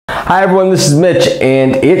Hi everyone, this is Mitch,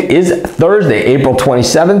 and it is Thursday, April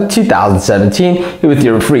 27th, 2017, here with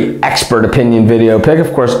your free expert opinion video pick.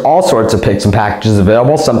 Of course, all sorts of picks and packages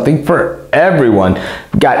available, something for everyone.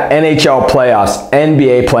 We've got NHL playoffs,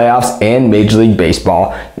 NBA playoffs, and Major League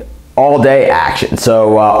Baseball. All day action.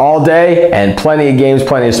 So all day and plenty of games,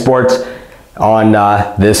 plenty of sports on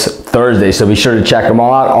this Thursday. So be sure to check them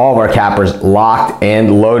all out. All of our cappers locked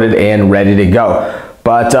and loaded and ready to go.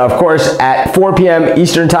 But of course, at 4 p.m.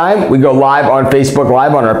 Eastern Time, we go live on Facebook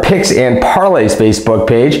Live on our Picks and Parlays Facebook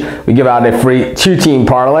page. We give out a free 2-team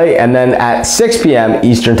parlay. And then at 6 p.m.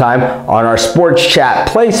 Eastern Time on our Sports Chat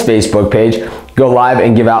Place Facebook page, go live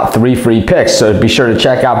and give out 3 free picks. So be sure to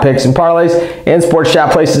check out Picks and Parlays and Sports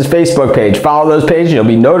Chat Place's Facebook page. Follow those pages and you'll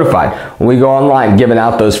be notified when we go online giving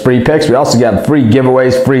out those free picks. We also get free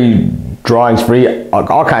giveaways, free drawings, free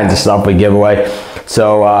all kinds of stuff we give away.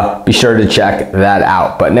 So be sure to check that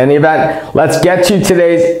out. But in any event, let's get to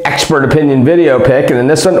today's expert opinion video pick. And in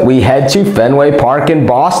this one, we head to Fenway Park in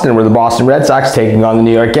Boston, where the Boston Red Sox taking on the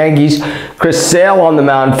New York Yankees. Chris Sale on the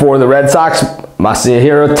mound for the Red Sox.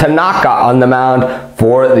 Masahiro Tanaka on the mound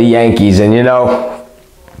for the Yankees. And you know,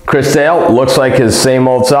 Chris Sale looks like his same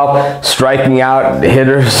old self, striking out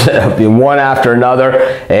hitters one after another.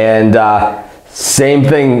 And same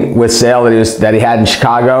thing with Sale that he had in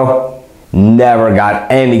Chicago. Never got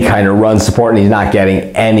any kind of run support, and he's not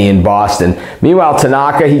getting any in Boston. Meanwhile,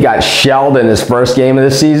 Tanaka, he got shelled in his first game of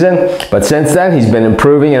the season, but since then, he's been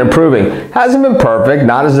improving and improving. Hasn't been perfect,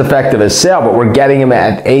 not as effective as Sale, but we're getting him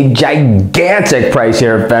at a gigantic price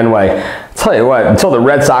here at Fenway. I'll tell you what, until the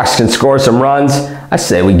Red Sox can score some runs, I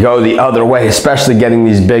say we go the other way, especially getting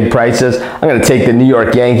these big prices. I'm going to take the New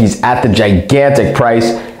York Yankees at the gigantic price,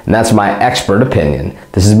 and that's my expert opinion.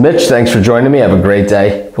 This is Mitch. Thanks for joining me. Have a great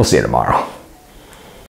day. We'll see you tomorrow.